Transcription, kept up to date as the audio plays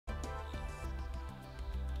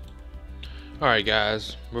Alright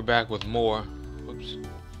guys, we're back with more. Oops,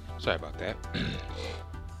 sorry about that.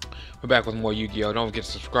 We're back with more Yu-Gi-Oh! Don't forget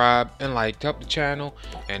to subscribe and like to help the channel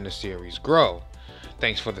and the series grow.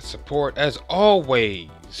 Thanks for the support as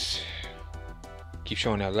always. Keep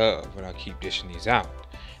showing that love and I'll keep dishing these out.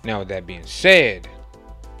 Now with that being said,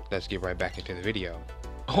 let's get right back into the video.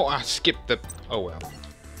 Oh, I skipped the... oh well.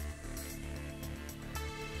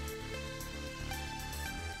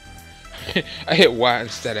 I hit Y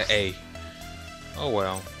instead of A. Oh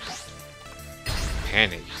well.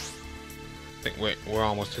 Panik. I think we're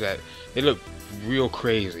almost to that. They look real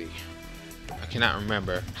crazy. I cannot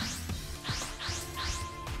remember.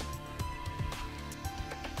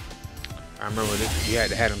 I remember that you had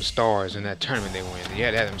to have them stars in that tournament they won. You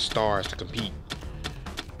had to have them stars to compete.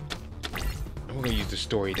 I'm gonna use the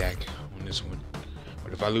story deck on this one.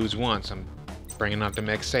 But if I lose once, I'm bringing out them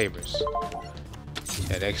X-Sabers.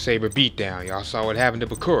 That X-Saber beatdown. Y'all saw what happened to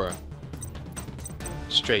Bakura.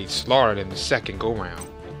 Straight slaughtered in the second go round.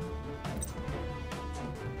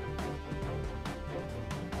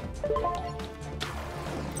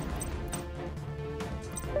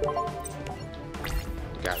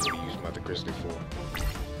 Got what he used Mother Grizzly for.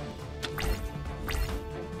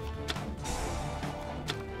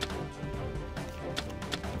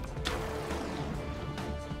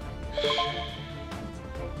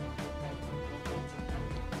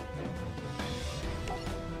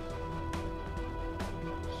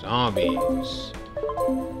 Zombies.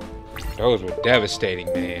 Those were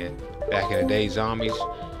devastating, man. Back in the day, zombies.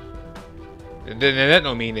 That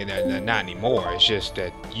don't mean that they're not anymore. It's just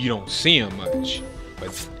that you don't see them much.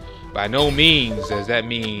 But by no means does that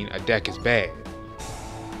mean a deck is bad.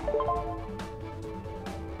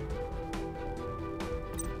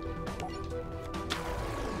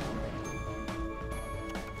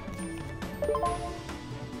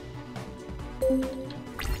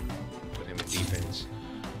 Put him in defense.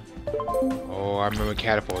 Oh, I remember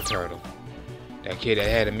Catapult Turtle. That kid that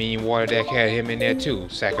had a mean water deck had him in there too,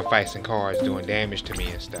 sacrificing cards, doing damage to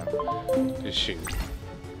me and stuff. Just shoot.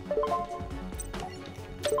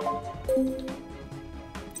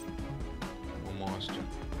 One monster.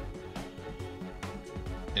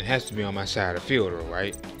 It has to be on my side of the field,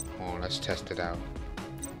 right? Hold on, let's test it out.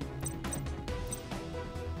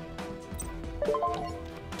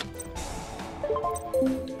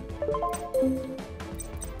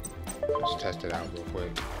 Let's test it out real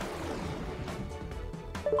quick.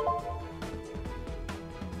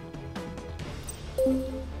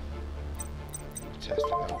 Test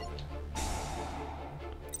it out.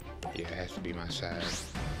 Yeah, it has to be my side.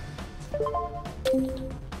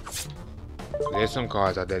 There's some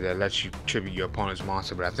cards out there that let you tribute your opponent's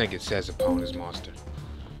monster, but I think it says opponent's monster.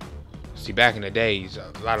 See, back in the days,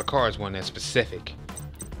 a lot of cards weren't that specific.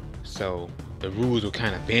 So the rules were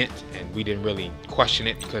kind of bent, and we didn't really question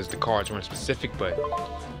it because the cards weren't specific, but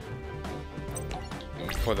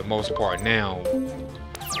for the most part now,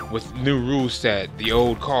 with new rules set, the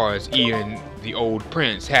old cards, even the old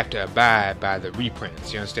prints, have to abide by the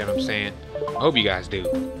reprints. You understand what I'm saying? I hope you guys do.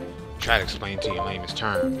 Try to explain to you in layman's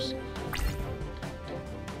terms.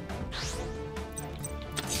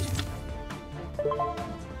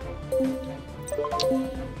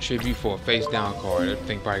 Tribute for a face down card. I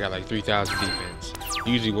think probably got like 3,000 defense.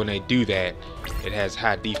 Usually when they do that, it has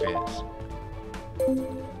high defense.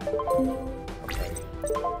 Okay.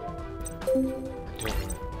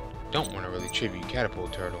 Don't want to really tribute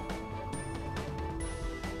Catapult Turtle.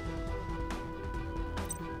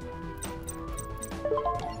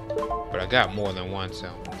 But I got more than one, so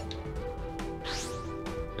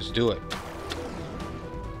let's do it.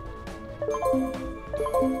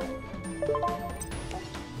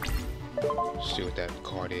 Let's see what that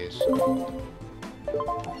card is.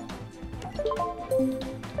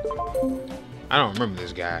 I don't remember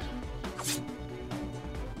this guy.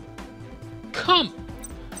 Come!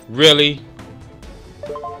 Really?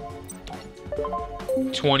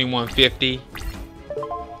 2150?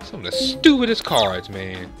 Some of the stupidest cards,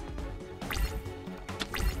 man.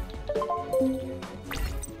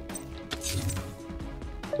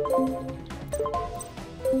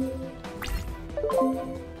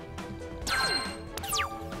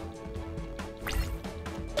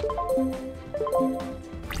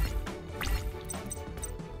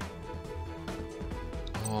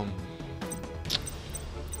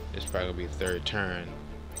 This probably gonna be the third turn.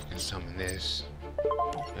 And summon this.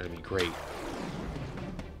 That'll be great.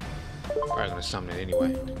 Probably gonna summon it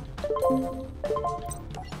anyway.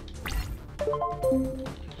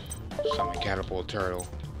 Summon Catapult Turtle.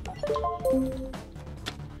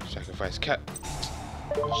 Sacrifice cat.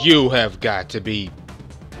 You have got to be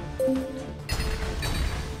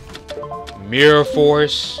Mirror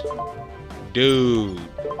Force. Dude.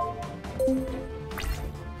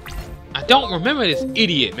 I don't remember this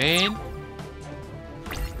idiot, man.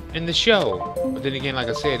 In the show. But then again, like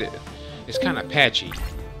I said, it's kind of patchy.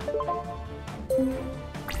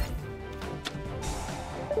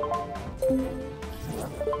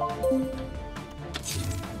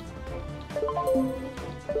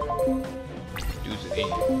 Use it in.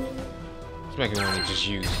 It's making me want to just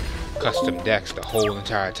use custom decks the whole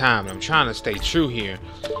entire time. And I'm trying to stay true here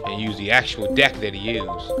and use the actual deck that he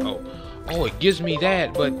used. Oh, it gives me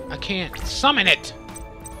that, but I can't summon it.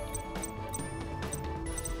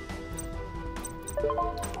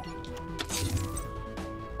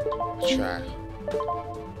 Let's try.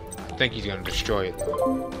 I think he's gonna destroy it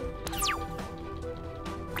though.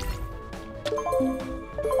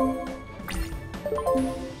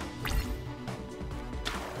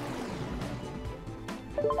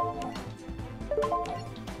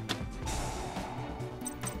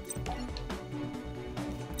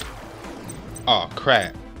 Oh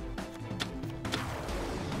crap.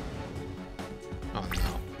 Oh no.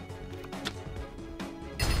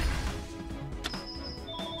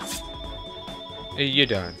 Hey, you're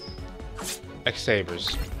done.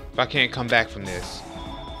 X-Sabers. If I can't come back from this.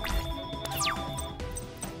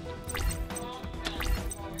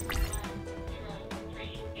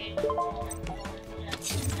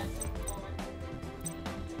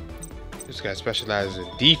 This guy specializes in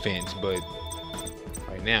defense, but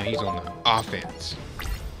right now he's on the offense.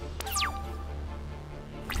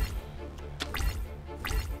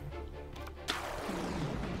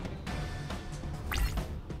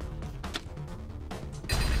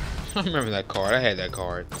 I remember that card. I had that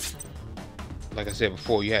card. Like I said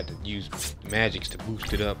before, you had to use magics to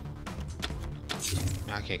boost it up.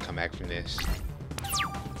 I can't come back from this.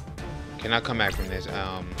 Can I come back from this?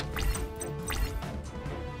 Yeah,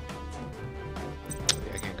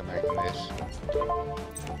 I can't come back from this.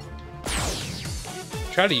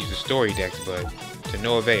 Try to use the story decks, but to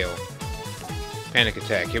no avail. Panic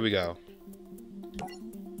attack. Here we go.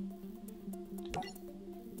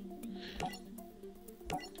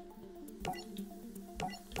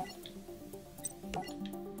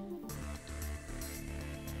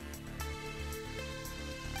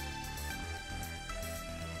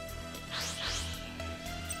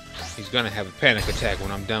 He's gonna have a panic attack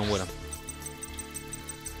when I'm done with him.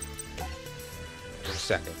 Just a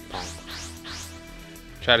second.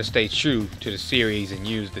 Try to stay true to the series and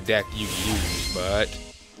use the deck you use, but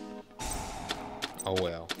oh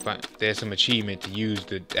well. If there's some achievement to use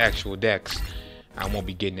the actual decks, I won't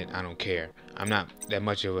be getting it. I don't care. I'm not that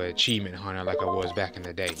much of an achievement hunter like I was back in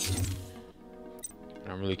the day. I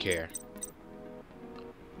don't really care.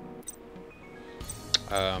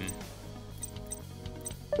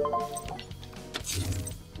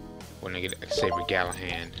 When I get Saber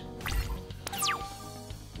Gallahan.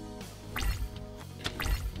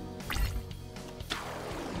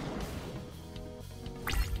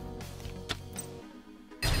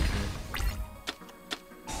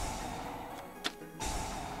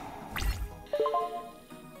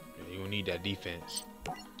 You will need that defense.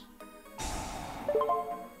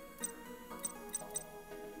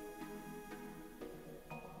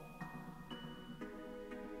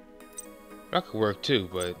 That could work too,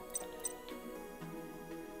 but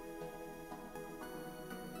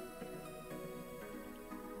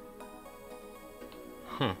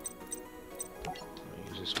use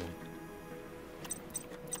this one.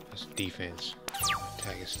 That's defense.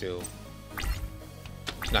 Attack is still.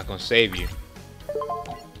 It's not gonna save you.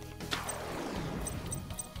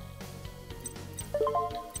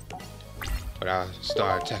 But I'll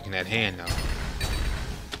start attacking that hand now.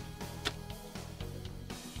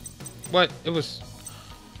 What? It was...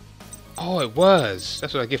 Oh, it was!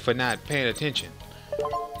 That's what I get for not paying attention. Yeah,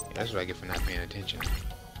 that's what I get for not paying attention.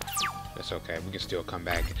 That's okay. We can still come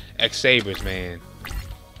back. X-Sabers, man.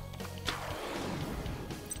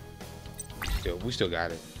 We still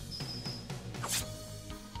got it.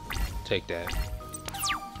 Take that.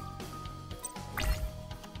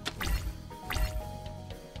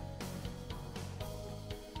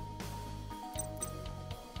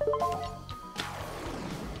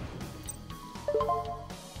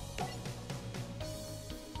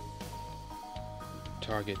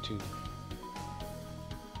 Target 2.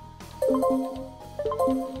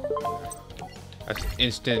 That's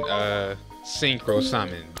instant synchro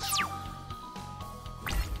summons.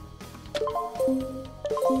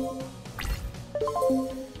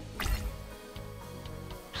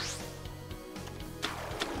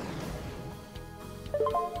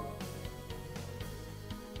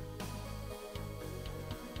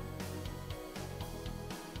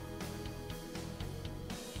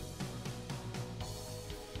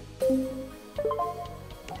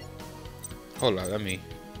 Hold on, let me.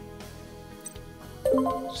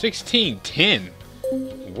 1610.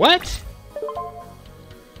 What?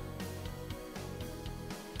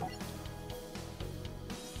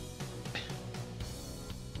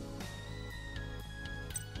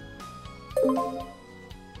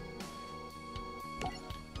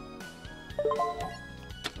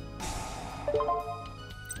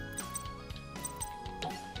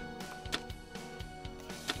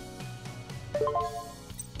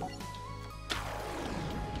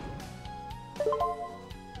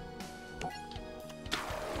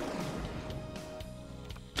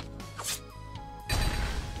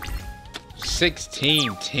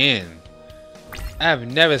 $16.10. I've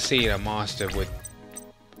never seen a monster with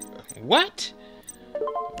what?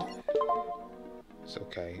 It's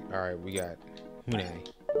okay. Alright, we got Hune.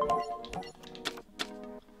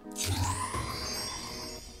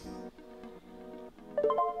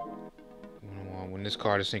 When this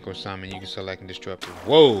card is synchro summon, you can select and disrupt it.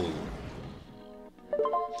 Whoa!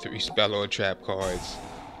 3 spell or trap cards.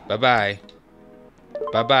 Bye bye.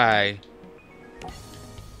 Bye bye.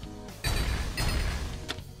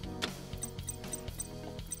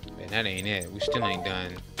 Man, that ain't it. We still ain't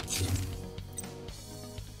done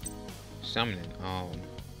summoning.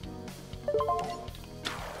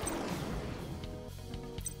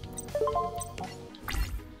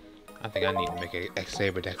 I think I need to make an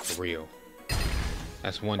X-Saber deck for real.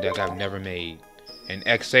 That's one deck I've never made. And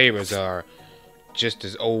X-Sabers are just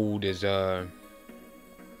as old as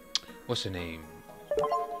what's her name?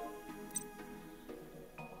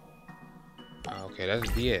 Okay,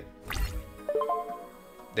 that's it.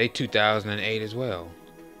 They 2008 as well.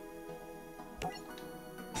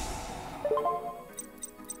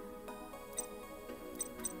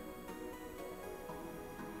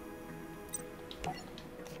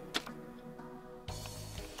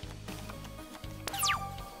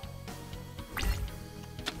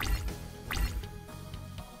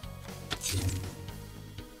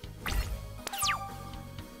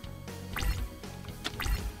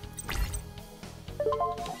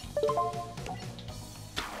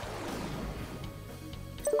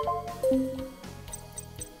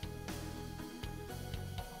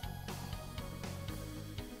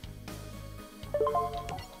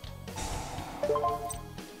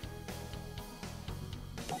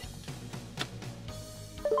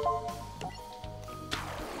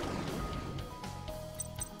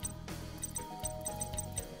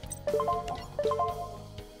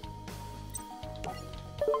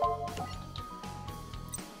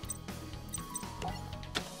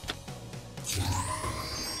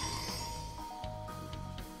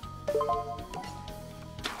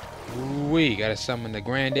 We gotta summon the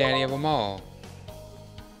granddaddy of them all.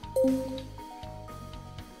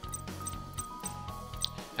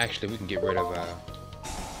 Actually, we can get rid of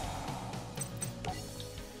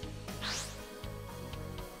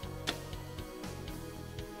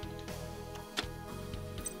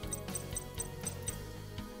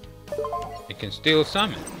it can still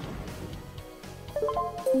summon.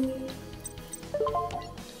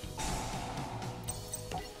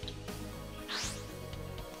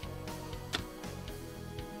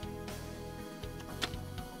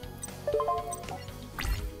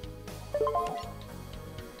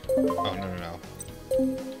 Oh, no. There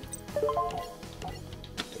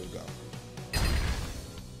we go.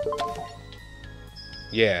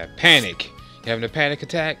 Yeah, Panik. You having a panic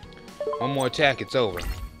attack? One more attack, it's over.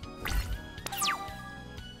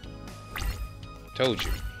 Told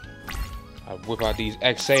you. I whip out these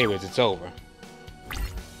X-Sabers, it's over.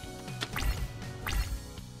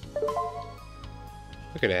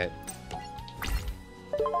 Look at that.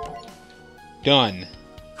 Done.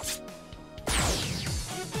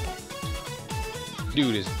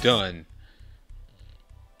 Dude is done.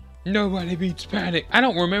 Nobody beats Panik. I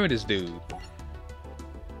don't remember this dude.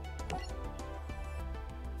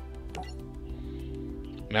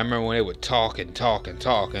 And I remember when they would talk and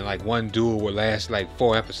like one duel would last like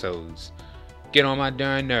 4 episodes. Get on my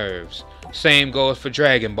darn nerves. Same goes for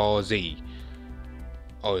Dragon Ball Z.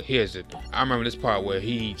 Oh, here's it. I remember this part where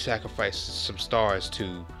he sacrificed some stars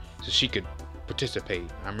so she could participate.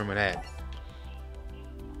 I remember that.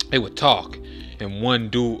 They would talk, and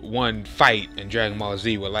one fight in Dragon Ball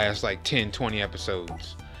Z would last like 10-20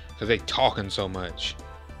 episodes because they talking so much.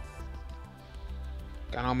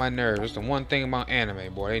 Got on my nerves. That's the one thing about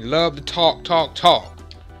anime, boy. They love to talk.